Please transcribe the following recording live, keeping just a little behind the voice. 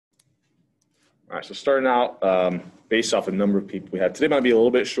All right, so starting out based off a number of people we have. Today might be a little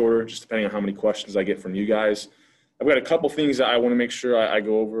bit shorter, just depending on how many questions I get from you guys. I've got a couple things that I want to make sure I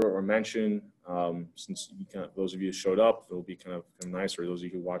go over or mention. Since those of you who showed up, it'll be kind of nice, or those of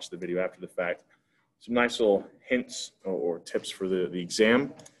you who watch the video after the fact. Some nice little hints or tips for the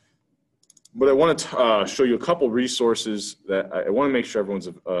exam. But I want to show you a couple resources that I want to make sure everyone's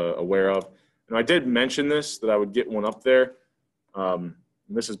aware of. And I did mention this, that I would get one up there.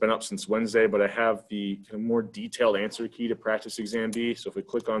 This has been up since Wednesday, but I have the kind of more detailed answer key to Practice Exam B. So if we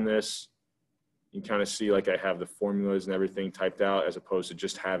click on this, you can kind of see like I have the formulas and everything typed out as opposed to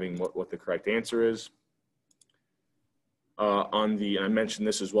just having what the correct answer is. And I mentioned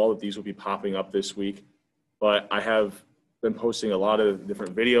this as well, that these will be popping up this week, but I have been posting a lot of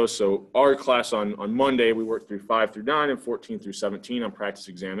different videos. So our class on Monday, we worked through 5 through 9 and 14 through 17 on Practice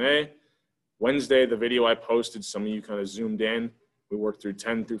Exam A. Wednesday, the video I posted, some of you kind of zoomed in. We worked through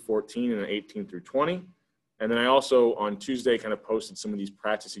 10 through 14 and 18 through 20. And then I also, on Tuesday, kind of posted some of these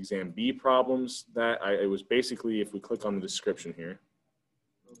Practice Exam B problems that it was basically, if we click on the description here,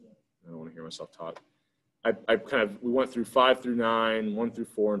 I don't want to hear myself talk. We went through 5 through 9, 1 through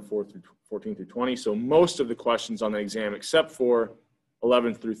 4, and 4 through 14 through 20. So most of the questions on the exam, except for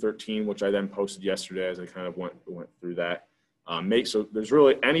 11 through 13, which I then posted yesterday as I kind of went through that. So there's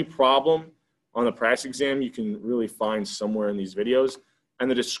really any problem on the practice exam, you can really find somewhere in these videos.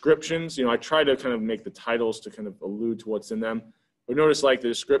 And the descriptions, I try to kind of make the titles to kind of allude to what's in them. But notice like the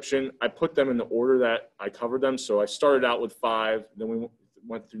description, I put them in the order that I covered them. So I started out with 5, then we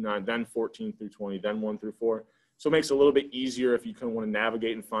went through 9, then 14 through 20, then 1 through 4. So it makes it a little bit easier if you kind of want to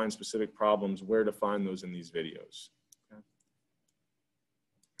navigate and find specific problems, where to find those in these videos. Okay.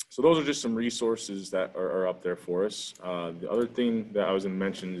 So those are just some resources that are up there for us. The other thing that I was going to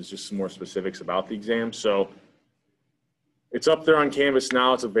mention is just some more specifics about the exam. So it's up there on Canvas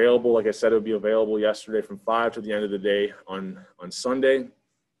now. It's available. Like I said, it would be available yesterday from 5 to the end of the day on Sunday.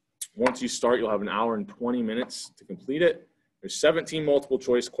 Once you start, you'll have an hour and 20 minutes to complete it. There's 17 multiple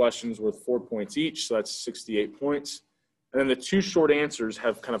choice questions worth 4 points each, so that's 68 points. And then the 2 short answers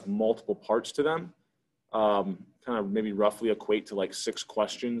have kind of multiple parts to them, kind of maybe roughly equate to like 6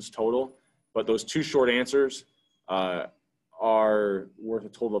 questions total. But those 2 short answers are worth a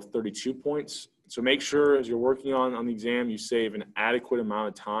total of 32 points. So make sure as you're working on the exam, you save an adequate amount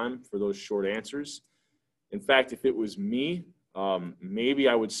of time for those short answers. In fact, if it was me, maybe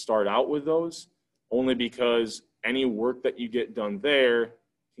I would start out with those, only because any work that you get done there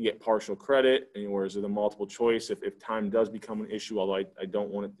can get partial credit, and whereas with a multiple choice, if time does become an issue, although I don't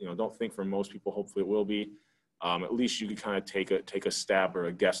want to, don't think for most people, hopefully it will be, at least you could kind of take a stab or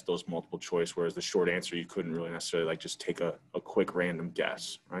a guess those multiple choice, whereas the short answer, you couldn't really necessarily like just take a quick random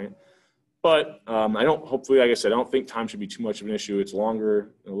guess, right? But hopefully, like I said, I don't think time should be too much of an issue. It's longer,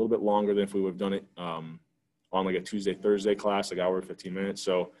 a little bit longer than if we would have done it on like a Tuesday, Thursday class, like hour and 15 minutes.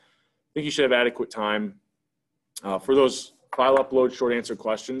 So I think you should have adequate time. For those file upload short answer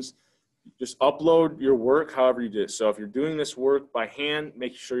questions, just upload your work however you did. So if you're doing this work by hand,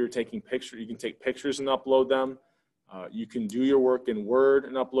 make sure you're taking pictures. You can take pictures and upload them. You can do your work in Word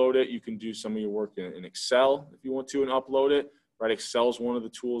and upload it. You can do some of your work in Excel if you want to and upload it. Right? Excel is one of the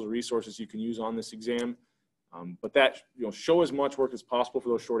tools or resources you can use on this exam. But that, show as much work as possible for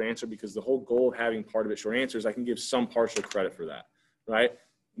those short answer, because the whole goal of having part of it short answers, I can give some partial credit for that, right?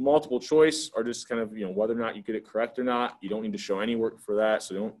 Multiple choice are just kind of, whether or not you get it correct or not. You don't need to show any work for that.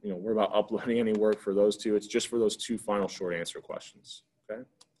 So don't, worry about uploading any work for those 2. It's just for those 2 final short answer questions, okay?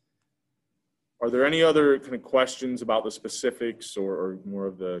 Are there any other kind of questions about the specifics or more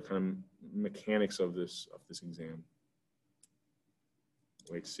of the kind of mechanics of this exam?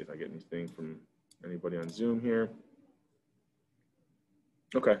 Wait to see if I get anything from anybody on Zoom here.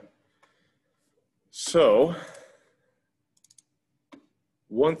 Okay. So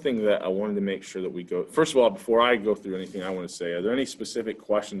one thing that I wanted to make sure that we go, first of all, before I go through anything I want to say, are there any specific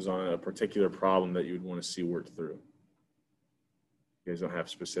questions on a particular problem that you would want to see worked through? You guys don't have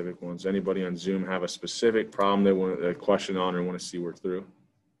specific ones. Anybody on Zoom have a specific problem they want a question on or want to see worked through?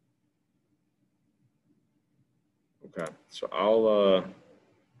 Okay, so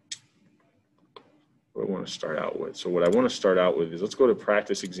what I want to start out with. So what I want to start out with is, let's go to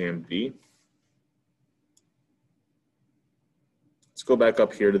Practice Exam B. Let's go back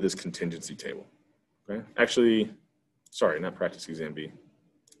up here to this contingency table, okay? Actually, sorry, not Practice Exam B.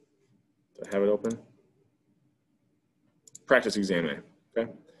 Do I have it open? Practice Exam A,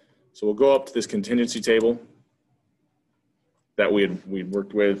 okay? So we'll go up to this contingency table that we'd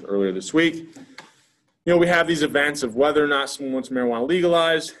worked with earlier this week. We have these events of whether or not someone wants marijuana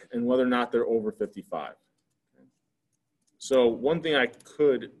legalized and whether or not they're over 55. So one thing I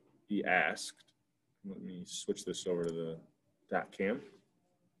could be asked Let me switch this over to the DAT cam.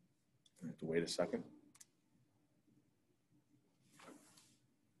 I have to wait a second.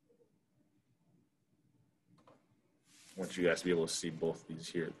 I want you guys to be able to see both these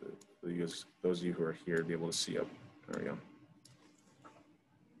here. Those of you who are here to be able to see up. There we go.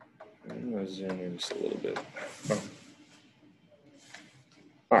 I'm going to zoom in just a little bit. Oh.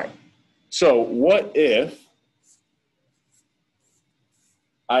 All right. So what if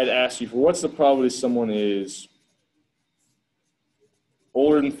I'd ask you for what's the probability someone is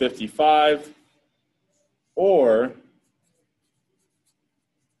older than 55 or,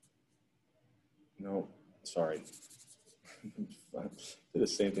 no, sorry. I did the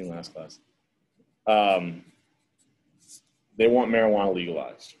same thing last class. They want marijuana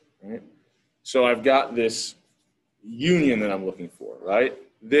legalized, right? So I've got this union that I'm looking for, right?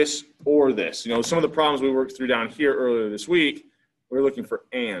 This or this. You know, some of the problems we worked through down here earlier this week, we're looking for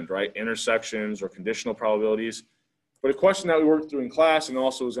and, right? Intersections or conditional probabilities. But a question that we worked through in class and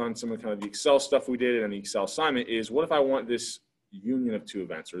also was on some of kind of the Excel stuff we did and the Excel assignment is, what if I want this union of two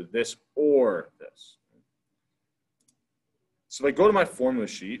events, or this or this? So if I go to my formula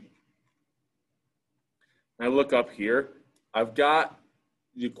sheet and I look up here, I've got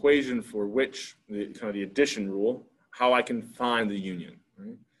the equation for which, kind of the addition rule, how I can find the union.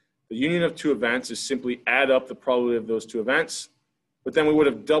 Right? The union of two events is simply add up the probability of those two events, but then we would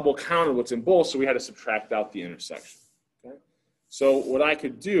have double counted what's in both, so we had to subtract out the intersection. Okay? So what I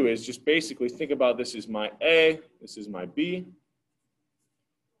could do is just basically think about this is my A, this is my B,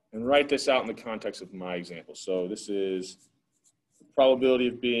 and write this out in the context of my example. So this is the probability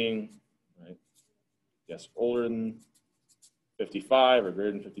of being, right, yes, older than 55 or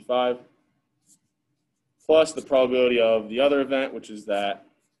greater than 55, plus the probability of the other event, which is that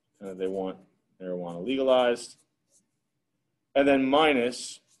they want marijuana legalized, and then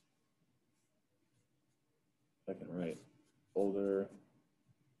minus, if I can write, older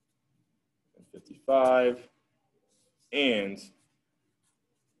than 55, and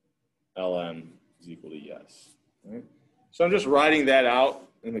LM is equal to yes. Right? So I'm just writing that out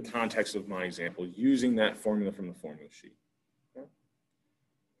in the context of my example, using that formula from the formula sheet. Okay?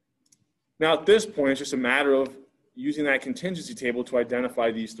 Now at this point, it's just a matter of using that contingency table to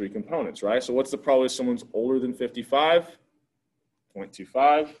identify these three components, right? So what's the probability someone's older than 55?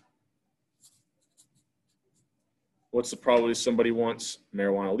 0.25. What's the probability somebody wants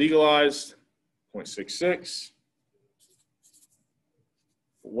marijuana legalized? 0.66.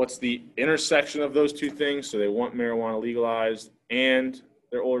 What's the intersection of those two things? So they want marijuana legalized and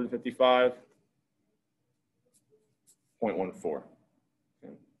they're older than 55? 0.14.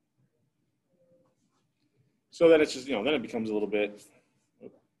 Okay. So then it's just, then it becomes a little bit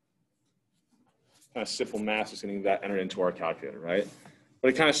kind of simple math, just getting that entered into our calculator, right? But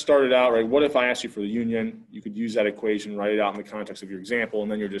it kind of started out, right? What if I asked you for the union? You could use that equation, write it out in the context of your example, and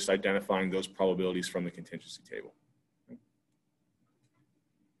then you're just identifying those probabilities from the contingency table. Okay.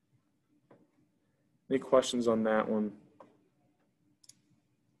 Any questions on that one?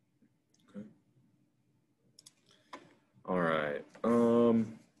 Okay. All right.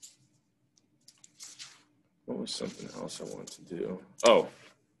 What was something else I wanted to do? Oh.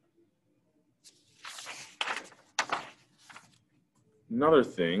 Another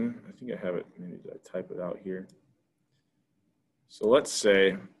thing, I think I have it, maybe did I type it out here? So let's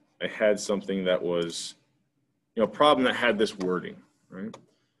say I had something that was, a problem that had this wording, right?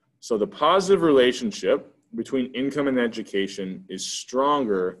 So the positive relationship between income and education is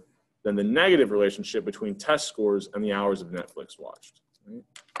stronger than the negative relationship between test scores and the hours of Netflix watched, right?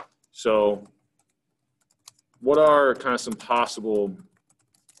 So what are kind of some possible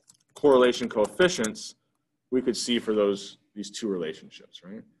correlation coefficients we could see for these two relationships,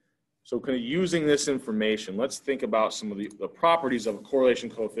 right? So kind of using this information, let's think about some of the properties of a correlation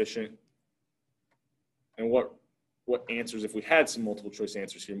coefficient and what answers, if we had some multiple choice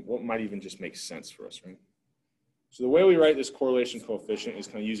answers here, what might even just make sense for us, right? So the way we write this correlation coefficient is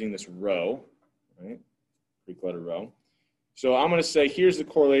kind of using this row, right? Greek letter rho. So I'm going to say, here's the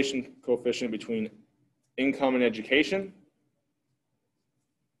correlation coefficient between income and education.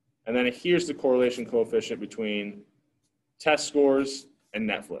 And then here's the correlation coefficient between test scores and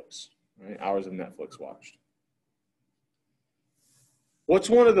Netflix, right? Hours of Netflix watched. What's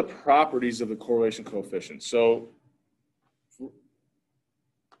one of the properties of the correlation coefficient? So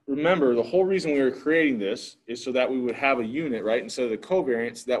remember, the whole reason we were creating this is so that we would have a unit, right? Instead of the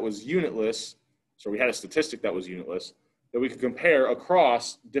covariance that was unitless, so we had a statistic that was unitless, that we could compare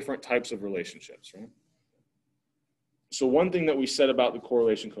across different types of relationships, right? So one thing that we said about the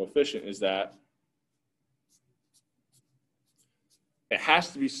correlation coefficient is that it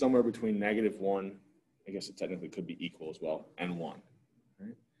has to be somewhere between -1 I guess it technically could be equal as well, and 1.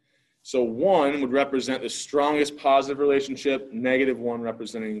 Right? So 1 would represent the strongest positive relationship, -1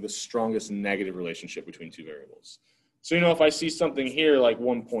 representing the strongest negative relationship between two variables. So, if I see something here like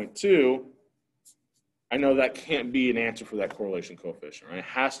 1.2, I know that can't be an answer for that correlation coefficient, right? It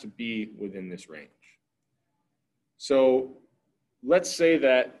has to be within this range. So let's say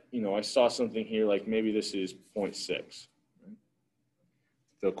that, I saw something here like maybe this is 0.6. Right?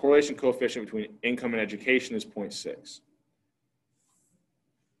 The correlation coefficient between income and education is 0.6.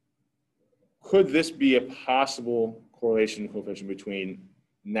 Could this be a possible correlation coefficient between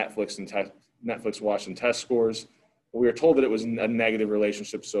Netflix watch and test scores? We were told that it was a negative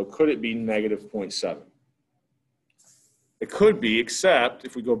relationship, so could it be -0.7? It could be, except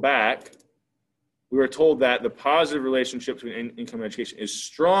if we go back, we were told that the positive relationship between income and education is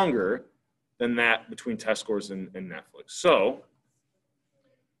stronger than that between test scores and Netflix. So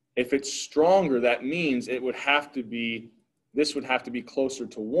if it's stronger, that means this would have to be closer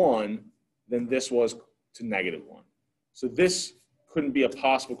to 1 than this was to -1. So this couldn't be a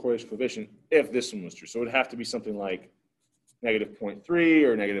possible correlation coefficient if this one was true. So it would have to be something like -0.3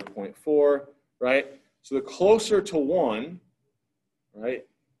 or -0.4, right? So the closer to 1, right,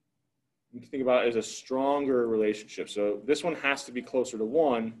 you can think about it as a stronger relationship. So this one has to be closer to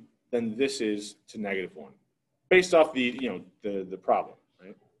 1 than this is to -1, based off the problem,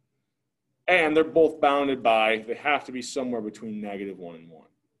 right? And they're both bounded by, they have to be somewhere between -1 and 1.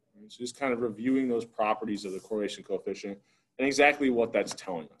 Right? So just kind of reviewing those properties of the correlation coefficient and exactly what that's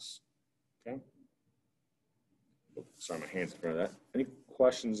telling us, okay? Oh, sorry, my hand's in front of that. Any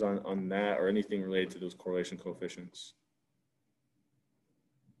questions on that or anything related to those correlation coefficients?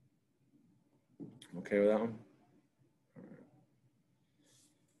 Okay with that one?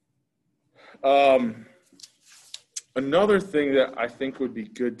 All right. Another thing that I think would be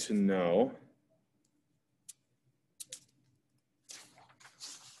good to know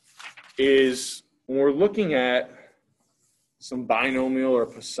is when we're looking at some binomial or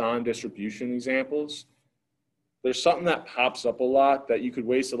Poisson distribution examples, there's something that pops up a lot that you could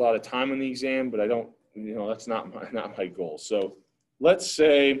waste a lot of time on the exam, but I don't, that's not my goal. So let's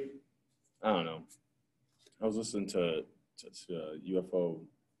say, I don't know, I was listening to a UFO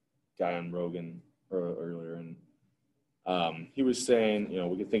guy on Rogan earlier, and he was saying,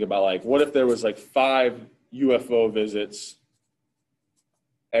 we could think about like, what if there was like 5 UFO visits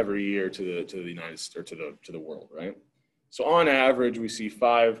every year to the United States or to the world, right? So on average, we see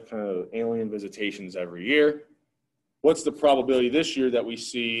 5 kind of alien visitations every year. What's the probability this year that we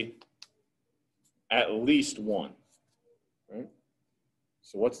see at least 1, right?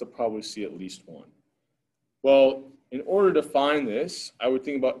 So what's the probability to see at least 1? Well, in order to find this, I would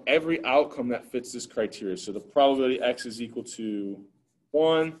think about every outcome that fits this criteria. So the probability x is equal to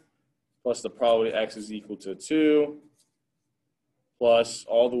 1 plus the probability x is equal to 2 plus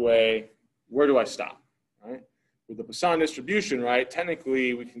all the way, where do I stop, right? With the Poisson distribution, right,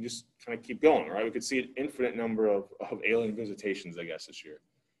 technically we can just kind of keep going, right? We could see an infinite number of alien visitations, I guess, this year.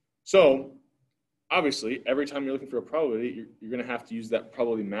 So obviously, every time you're looking for a probability, you're going to have to use that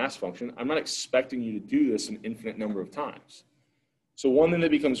probability mass function. I'm not expecting you to do this an infinite number of times. So one thing that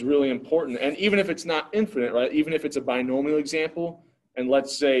becomes really important, and even if it's not infinite, right, even if it's a binomial example, and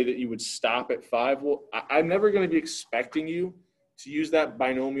let's say that you would stop at 5, well, I'm never going to be expecting you to use that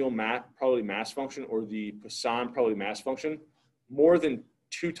binomial probability mass function or the Poisson probability mass function more than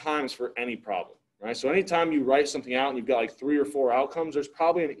 2 times for any problem, right? So anytime you write something out and you've got like 3 or 4 outcomes, there's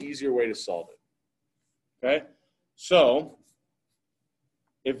probably an easier way to solve it, okay? So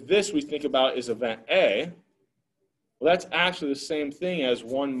if this we think about is event A, well, that's actually the same thing as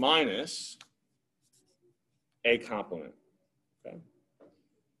 1 minus A complement, okay?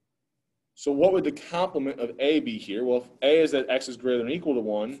 So what would the complement of A be here? Well, if A is that x is greater than or equal to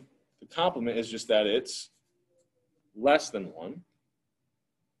 1, the complement is just that it's less than 1,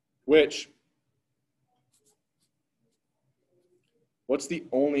 which, what's the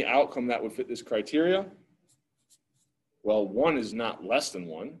only outcome that would fit this criteria? Well, 1 is not less than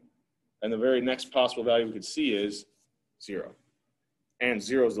 1, and the very next possible value we could see is 0. And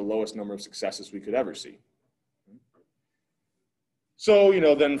 0 is the lowest number of successes we could ever see. So,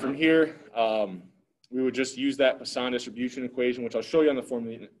 then from here, we would just use that Poisson distribution equation, which I'll show you on the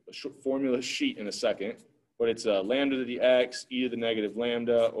formula sheet in a second. But it's lambda to the x, e to the negative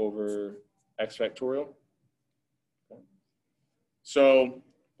lambda over x factorial. Okay. So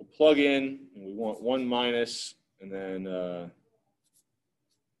we'll plug in, and we want 1 minus, and then, so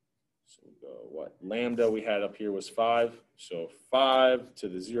we'll go, what? Lambda we had up here was 5. So 5 to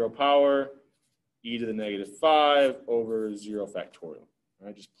the 0 power, e to the negative 5 over 0 factorial. All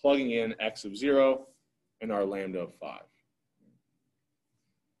right, just plugging in x of 0 and our lambda of 5.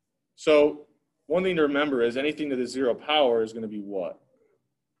 So one thing to remember is anything to the 0 power is going to be what?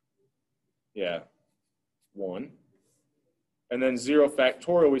 Yeah, 1. And then 0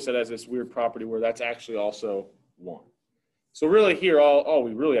 factorial, we said, has this weird property where that's actually also 1. So really here, all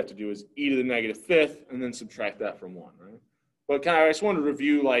we really have to do is e to the -5th and then subtract that from 1, right? But I just wanted to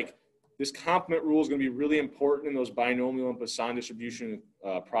review, like, this complement rule is going to be really important in those binomial and Poisson distribution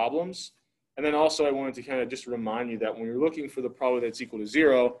problems. And then also I wanted to kind of just remind you that when you're looking for the probability that's equal to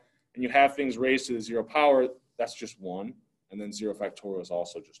 0 and you have things raised to the 0 power, that's just 1. And then 0 factorial is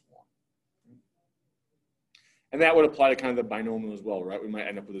also just 1. And that would apply to kind of the binomial as well, right? We might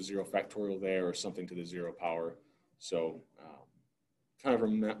end up with a 0 factorial there or something to the 0 power. So kind of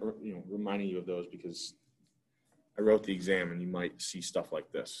reminding you of those because I wrote the exam and you might see stuff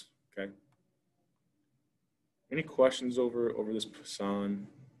like this, okay? Any questions over this Poisson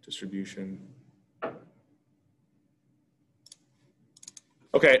distribution?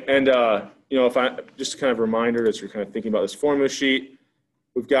 Okay, and if I just kind of a reminder as you're kind of thinking about this formula sheet,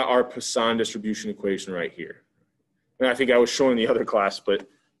 we've got our Poisson distribution equation right here. And I think I was showing the other class, but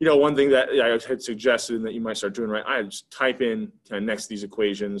one thing that I had suggested and that you might start doing, right? I just type in kind of next to these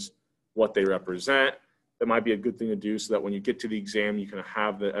equations what they represent. That might be a good thing to do so that when you get to the exam, you kind of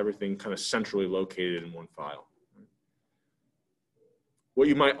have everything kind of centrally located in one file. What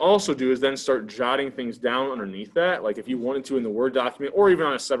you might also do is then start jotting things down underneath that. Like if you wanted to in the Word document or even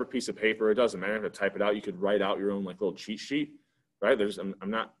on a separate piece of paper, it doesn't matter. You have to type it out. You could write out your own like little cheat sheet, right? I'm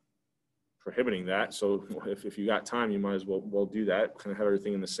not prohibiting that. So if you got time, you might as well do that, kind of have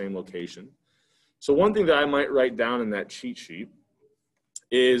everything in the same location. So one thing that I might write down in that cheat sheet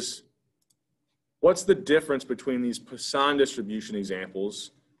is what's the difference between these Poisson distribution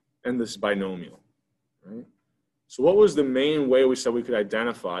examples and this binomial, right? So what was the main way we said we could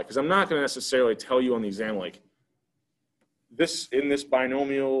identify? Because I'm not going to necessarily tell you on the exam, like this in this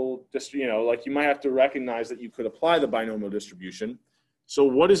binomial, like you might have to recognize that you could apply the binomial distribution. So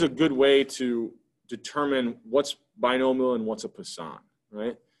what is a good way to determine what's binomial and what's a Poisson,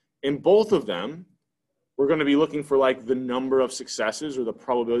 right? In both of them, we're going to be looking for like the number of successes or the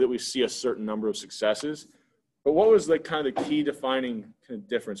probability that we see a certain number of successes. But what was like kind of the key defining kind of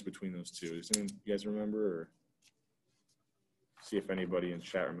difference between those two? Does anyone, you guys remember? Or see if anybody in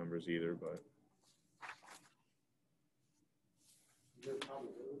chat remembers either, but.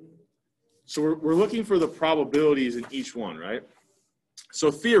 So we're looking for the probabilities in each one, right? So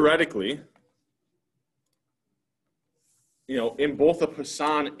theoretically, in both a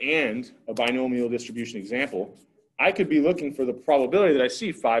Poisson and a binomial distribution example, I could be looking for the probability that I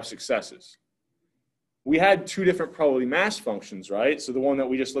see 5 successes. We had 2 different probability mass functions, right? So the one that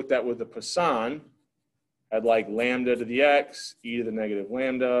we just looked at with the Poisson had like lambda to the x, e to the negative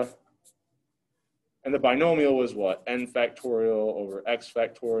lambda. And the binomial was what? N factorial over x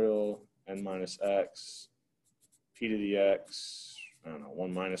factorial, n minus x, p to the x, I don't know,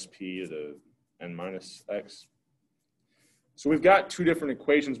 1 minus p to the n minus x. So we've got 2 different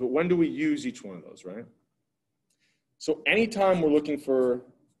equations, but when do we use each one of those, right? So anytime we're looking for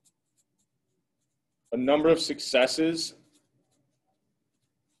a number of successes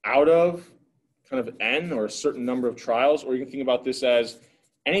out of kind of n or a certain number of trials, or you can think about this as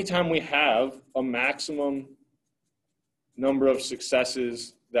anytime we have a maximum number of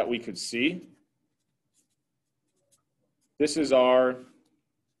successes that we could see, this is our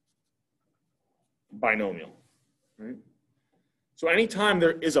binomial, right? So anytime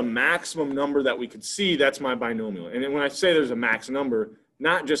there is a maximum number that we could see, that's my binomial. And then when I say there's a max number,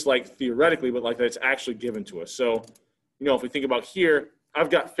 not just like theoretically, but like that it's actually given to us. So, if we think about here,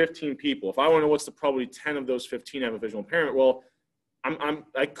 I've got 15 people. If I want to know what's the probability 10 of those 15 have a visual impairment, well,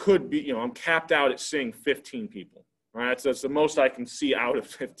 I could be, I'm capped out at seeing 15 people, right? That's the most I can see out of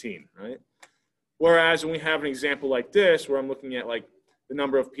 15, right? Whereas when we have an example like this, where I'm looking at like the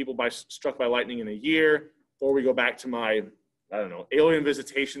number of people struck by lightning in a year, or we go back to my, I don't know, alien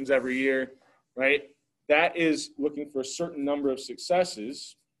visitations every year, right? That is looking for a certain number of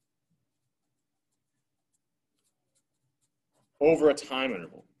successes over a time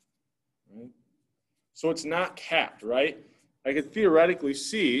interval, right? So it's not capped, right? I could theoretically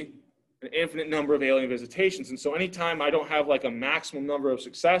see an infinite number of alien visitations. And so anytime I don't have like a maximum number of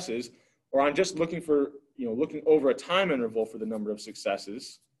successes, or I'm just looking for, looking over a time interval for the number of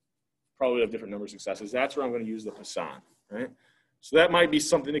successes, probably a different number of successes, that's where I'm going to use the Poisson, right? So that might be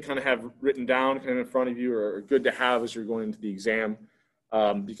something to kind of have written down kind of in front of you, or good to have as you're going into the exam,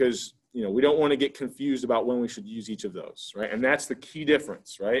 because, we don't want to get confused about when we should use each of those, right? And that's the key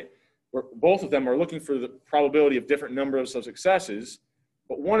difference, right? Where both of them are looking for the probability of different numbers of successes,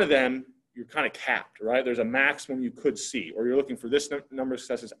 but one of them you're kind of capped, right? There's a maximum you could see, or you're looking for this number of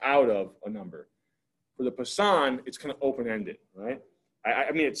successes out of a number. For the Poisson, it's kind of open-ended, right?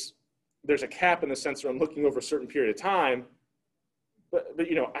 I mean, there's a cap in the sense that I'm looking over a certain period of time, but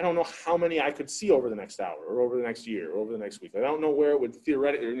you know, I don't know how many I could see over the next hour, or over the next year, or over the next week. I don't know where it would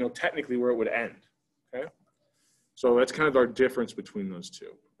theoretically, you know, technically where it would end, okay? So that's kind of our difference between those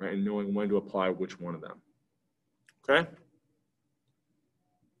two, right? And knowing when to apply which one of them, okay?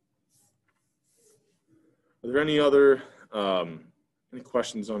 Are there any other any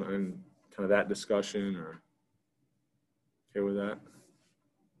questions on kind of that discussion, or okay with that?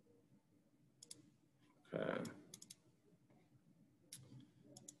 Okay.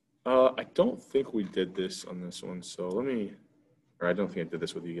 I don't think we did this on this one, so I don't think I did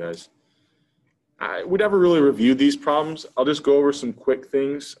this with you guys. We never really reviewed these problems. I'll just go over some quick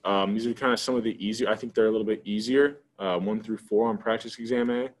things. These are kind of some of the easier, I think they're a little bit easier, 1 through 4 on practice exam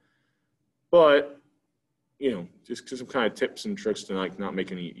A. But, you know, just some kind of tips and tricks to like not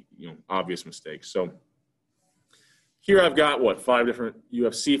make any, you know, obvious mistakes. So here I've got, what, 5 different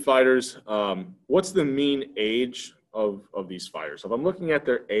UFC fighters. What's the mean age of these fighters? So if I'm looking at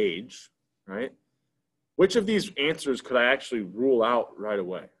their age, right, which of these answers could I actually rule out right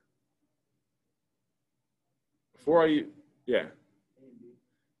away? Before I, yeah,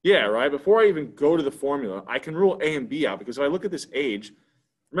 right? Before I even go to the formula, I can rule A and B out, because if I look at this age,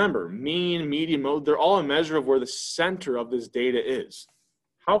 remember, mean, median, mode, they're all a measure of where the center of this data is.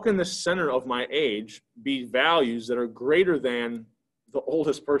 How can the center of my age be values that are greater than the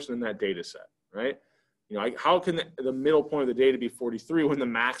oldest person in that data set, right? You know, how can the middle point of the data be 43 when the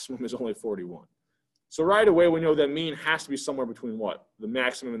maximum is only 41? So right away, we know that mean has to be somewhere between what? The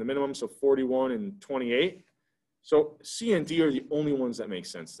maximum and the minimum, so 41 and 28. So C and D are the only ones that make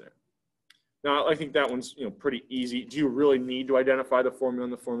sense there. Now, I think that one's, you know, pretty easy. Do you really need to identify the formula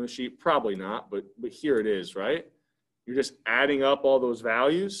on the formula sheet? Probably not, but here it is, right? You're just adding up all those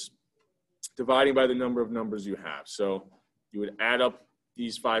values, dividing by the number of numbers you have. So you would add up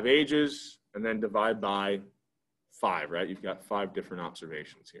these 5 ages and then divide by 5, right? You've got 5 different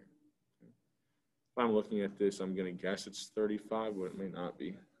observations here. If I'm looking at this, I'm going to guess it's 35, but it may not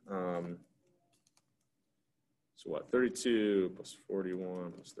be. So what, 32 plus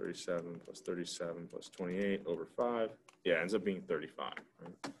 41 plus 37 plus 37 plus 28 over 5. Yeah, it ends up being 35.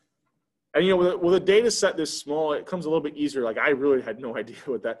 Right? And, you know, with a data set this small, it comes a little bit easier. Like, I really had no idea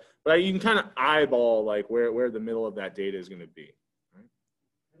what that, but you can kind of eyeball, like, where the middle of that data is going to be. Right?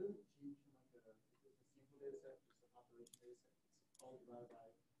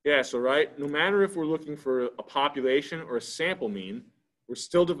 Yeah, so, right, no matter if we're looking for a population or a sample mean, we're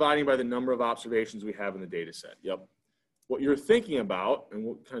still dividing by the number of observations we have in the data set. Yep. What you're thinking about, and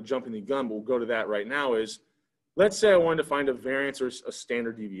we're kind of jumping the gun, but we'll go to that right now, is let's say I wanted to find a variance or a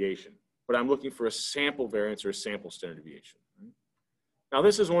standard deviation, but I'm looking for a sample variance or a sample standard deviation. Right? Now,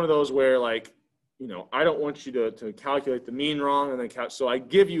 this is one of those where, like, you know, I don't want you to calculate the mean wrong, and then so I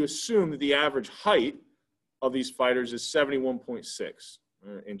assume that the average height of these fighters is 71.6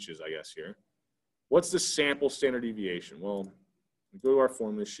 inches, I guess, here. What's the sample standard deviation? Well, we go to our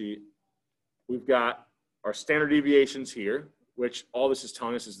formula sheet. We've got our standard deviations here, which all this is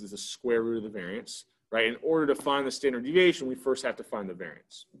telling us is the square root of the variance, right? In order to find the standard deviation, we first have to find the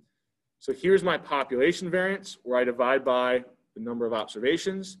variance. So here's my population variance, where I divide by the number of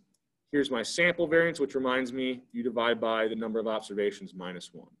observations. Here's my sample variance, which reminds me, you divide by the number of observations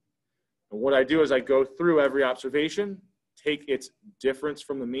minus 1. And what I do is I go through every observation, take its difference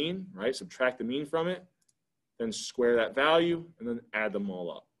from the mean, right? Subtract the mean from it, then square that value, and then add them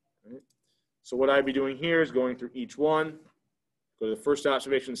all up. Right? So what I'd be doing here is going through each one. Go to the first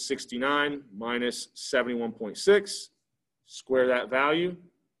observation, 69 minus 71.6, square that value.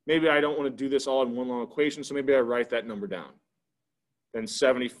 Maybe I don't want to do this all in one long equation, so maybe I write that number down. Then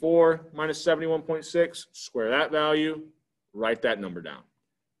 74 minus 71.6, square that value, write that number down.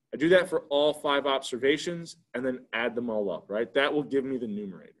 I do that for all 5 observations and then add them all up, right? That will give me the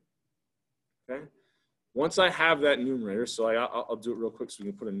numerator, okay? Once I have that numerator, so I'll do it real quick so we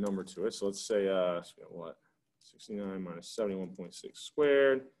can put a number to it. So let's say, so what? 69 minus 71.6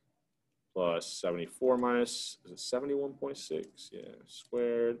 squared plus 74 minus, is it 71.6? Yeah,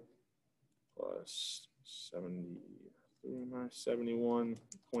 squared plus 73 minus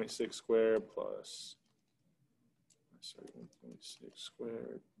 71.6 squared plus 71.6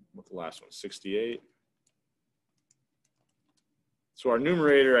 squared. What's the last one? 68. So our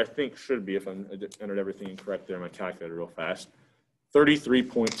numerator, I think, should be, if I entered everything incorrect there in my calculator real fast,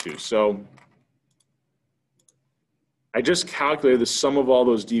 33.2. So I just calculated the sum of all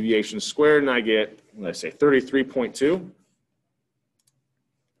those deviations squared, and I get, what did I say, 33.2.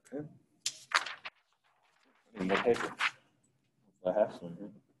 Okay. Any more paper? I have some here.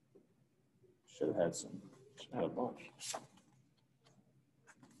 Should have had some. Should have had a bunch.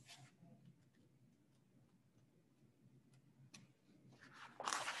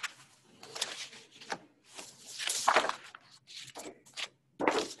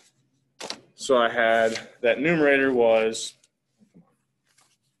 So I had that numerator was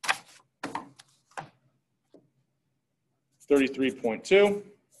 33.2.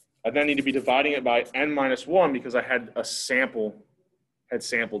 I then need to be dividing it by n minus 1 because I had a sample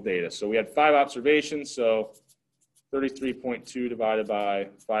data. So we had 5 observations, so 33.2 divided by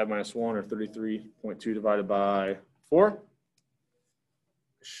 5 minus 1, or 33.2 divided by 4. I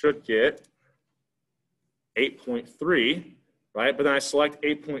should get 8.3, right? But then I select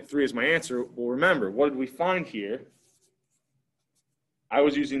 8.3 as my answer. Well, remember, what did we find here? I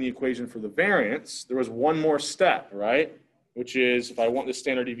was using the equation for the variance. There was one more step, right? Which is, if I want the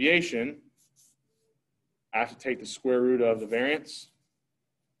standard deviation, I have to take the square root of the variance.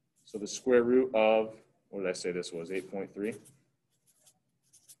 So the square root of, what did I say this was, 8.3?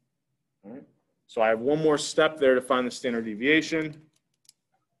 All right. So I have one more step there to find the standard deviation.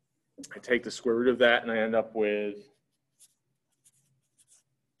 I take the square root of that, and I end up with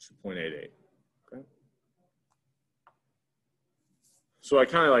 2.88. Okay. So I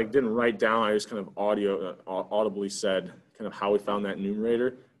kind of like didn't write down. I just kind of audibly said kind of how we found that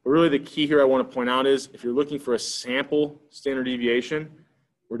numerator. But really the key here I want to point out is if you're looking for a sample standard deviation,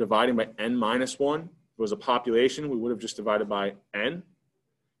 we're dividing by n minus 1. If it was a population, we would have just divided by n.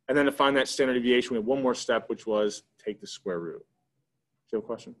 And then to find that standard deviation, we have one more step, which was take the square root. Do you have a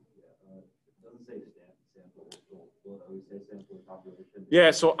question? It doesn't say sample. Will it always say sample or population?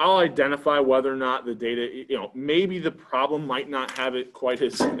 Yeah, so I'll identify whether or not the data, maybe the problem might not have it quite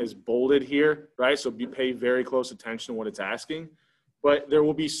as bolded here, right? So pay very close attention to what it's asking. But there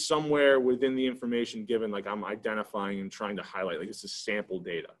will be somewhere within the information given, like I'm identifying and trying to highlight, like this is sample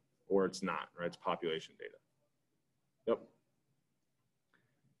data, or it's not, right? It's population data. Yep.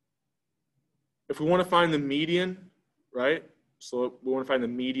 If we want to find the median, right? So we want to find the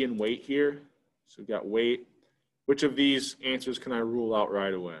median weight here. So we've got weight. Which of these answers can I rule out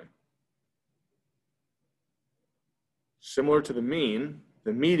right away? Similar to the mean,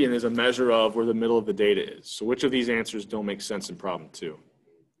 the median is a measure of where the middle of the data is. So which of these answers don't make sense in problem 2?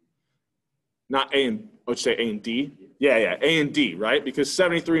 Not A and, let's say A and D? Yeah, A and D, right? Because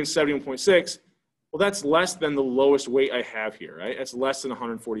 73 and 71.6, well, that's less than the lowest weight I have here, right? That's less than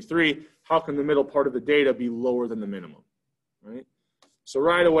 143. How can the middle part of the data be lower than the minimum, right? So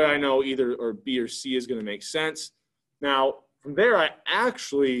right away, I know either or B or C is going to make sense. Now, from there, I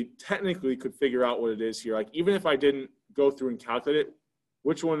actually technically could figure out what it is here. Like, even if I didn't go through and calculate it,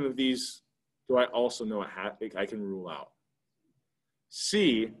 which one of these do I also know I can rule out?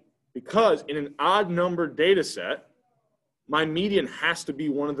 C, because in an odd numbered data set, my median has to be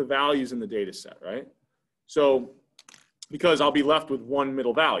one of the values in the data set, right? So, because I'll be left with one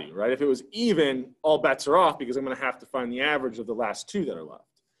middle value, right? If it was even, all bets are off because I'm going to have to find the average of the last 2 that are left.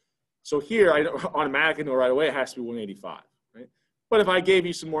 So here, I automatically know right away it has to be 185, right? But if I gave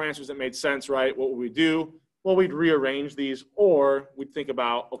you some more answers that made sense, right, what would we do? Well, we'd rearrange these, or we'd think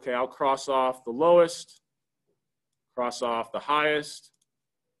about, okay, I'll cross off the lowest, cross off the highest,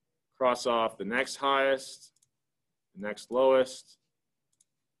 cross off the next highest, the next lowest,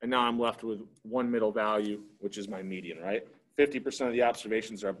 and now I'm left with one middle value, which is my median, right? 50% of the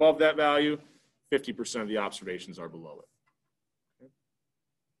observations are above that value, 50% of the observations are below it. Okay.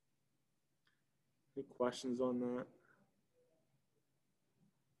 Any questions on that?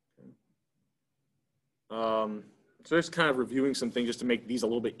 Okay. So just kind of reviewing some things just to make these a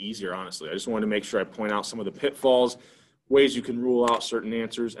little bit easier, honestly. I just wanted to make sure I point out some of the pitfalls, ways you can rule out certain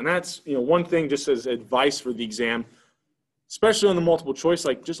answers. And that's, one thing just as advice for the exam, especially on the multiple choice,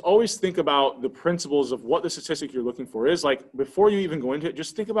 like just always think about the principles of what the statistic you're looking for is. Like before you even go into it,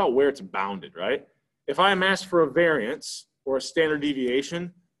 just think about where it's bounded, right? If I am asked for a variance or a standard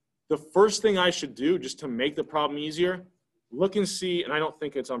deviation, the first thing I should do just to make the problem easier, look and see, and I don't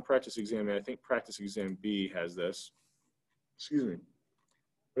think it's on practice exam A, I think practice exam B has this. Excuse me.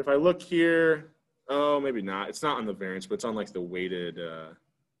 But if I look here, oh, maybe not. It's not on the variance, but it's on like the weighted,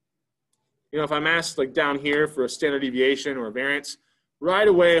 if I'm asked like down here for a standard deviation or a variance, right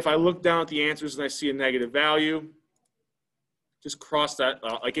away, if I look down at the answers and I see a negative value, just cross that,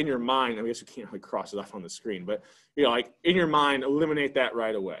 like in your mind, I guess you can't really cross it off on the screen, but like in your mind, eliminate that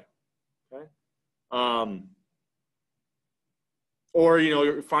right away, okay? Or,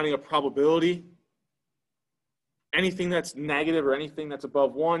 you're finding a probability, anything that's negative or anything that's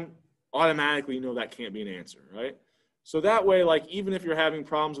above 1, automatically that can't be an answer, right? So that way, like, even if you're having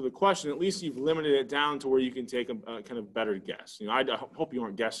problems with a question, at least you've limited it down to where you can take a kind of better guess. You know, I hope you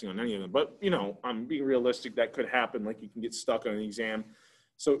aren't guessing on any of them, but, you know, I'm being realistic. That could happen. Like, you can get stuck on an exam.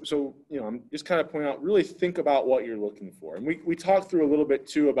 So, you know, I'm just kind of pointing out, really think about what you're looking for. And we talked through a little bit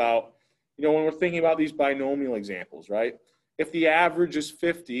too about, you know, when we're thinking about these binomial examples, right? If the average is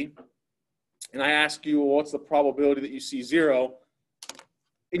 50 and I ask you, well, what's the probability that you see 0?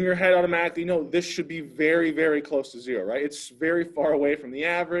 In your head automatically, no, this should be very, very close to 0, right? It's very far away from the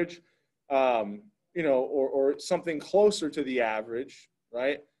average, you know, or something closer to the average,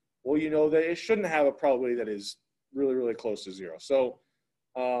 right? Well, you know that it shouldn't have a probability that is really, really close to 0. So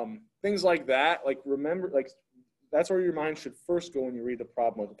things like that, like remember, like that's where your mind should first go when you read the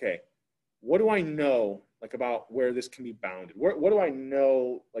problem. Like, okay, what do I know like about where this can be bounded? What do I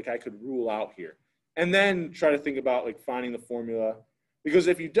know like I could rule out here? And then try to think about like finding the formula. Because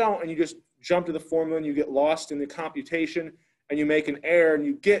if you don't and you just jump to the formula and you get lost in the computation and you make an error and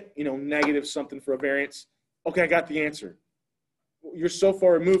you get, you know, negative something for a variance, okay, I got the answer. You're so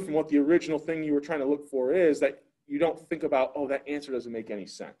far removed from what the original thing you were trying to look for is that you don't think about, oh, that answer doesn't make any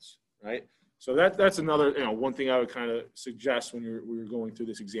sense, right? So that's another, you know, one thing I would kind of suggest when you're going through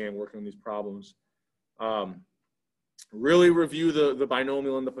this exam, working on these problems. Really review the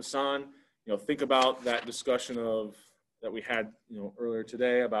binomial and the Poisson. You know, think about that discussion that we had, you know, earlier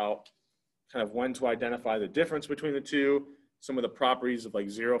today about kind of when to identify the difference between the two, some of the properties of like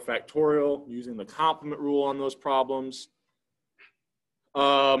 0 factorial, using the complement rule on those problems.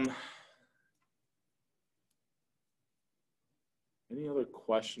 Any other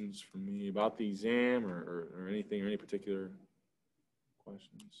questions for me about the exam or anything, or any particular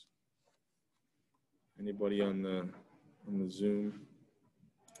questions? Anybody on the Zoom?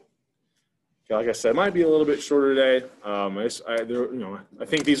 Like I said, it might be a little bit shorter today. I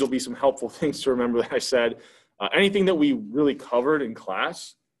think these will be some helpful things to remember that I said. Anything that we really covered in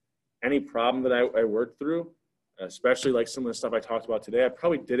class, any problem that I worked through, especially like some of the stuff I talked about today, I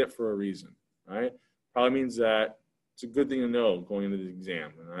probably did it for a reason, right? Probably means that it's a good thing to know going into the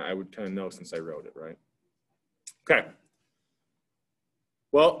exam. And I would kind of know since I wrote it, right? Okay.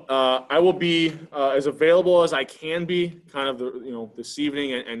 Well, I will be as available as I can be kind of this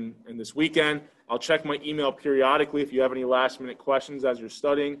evening and this weekend. I'll check my email periodically if you have any last minute questions as you're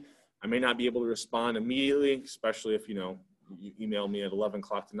studying. I may not be able to respond immediately, especially if, you email me at 11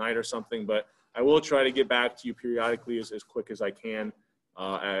 o'clock tonight or something, but I will try to get back to you periodically as quick as I can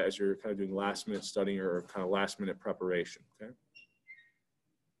as you're kind of doing last minute studying or kind of last minute preparation, okay?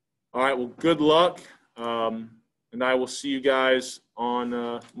 All right, well, good luck. And I will see you guys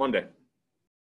on Monday.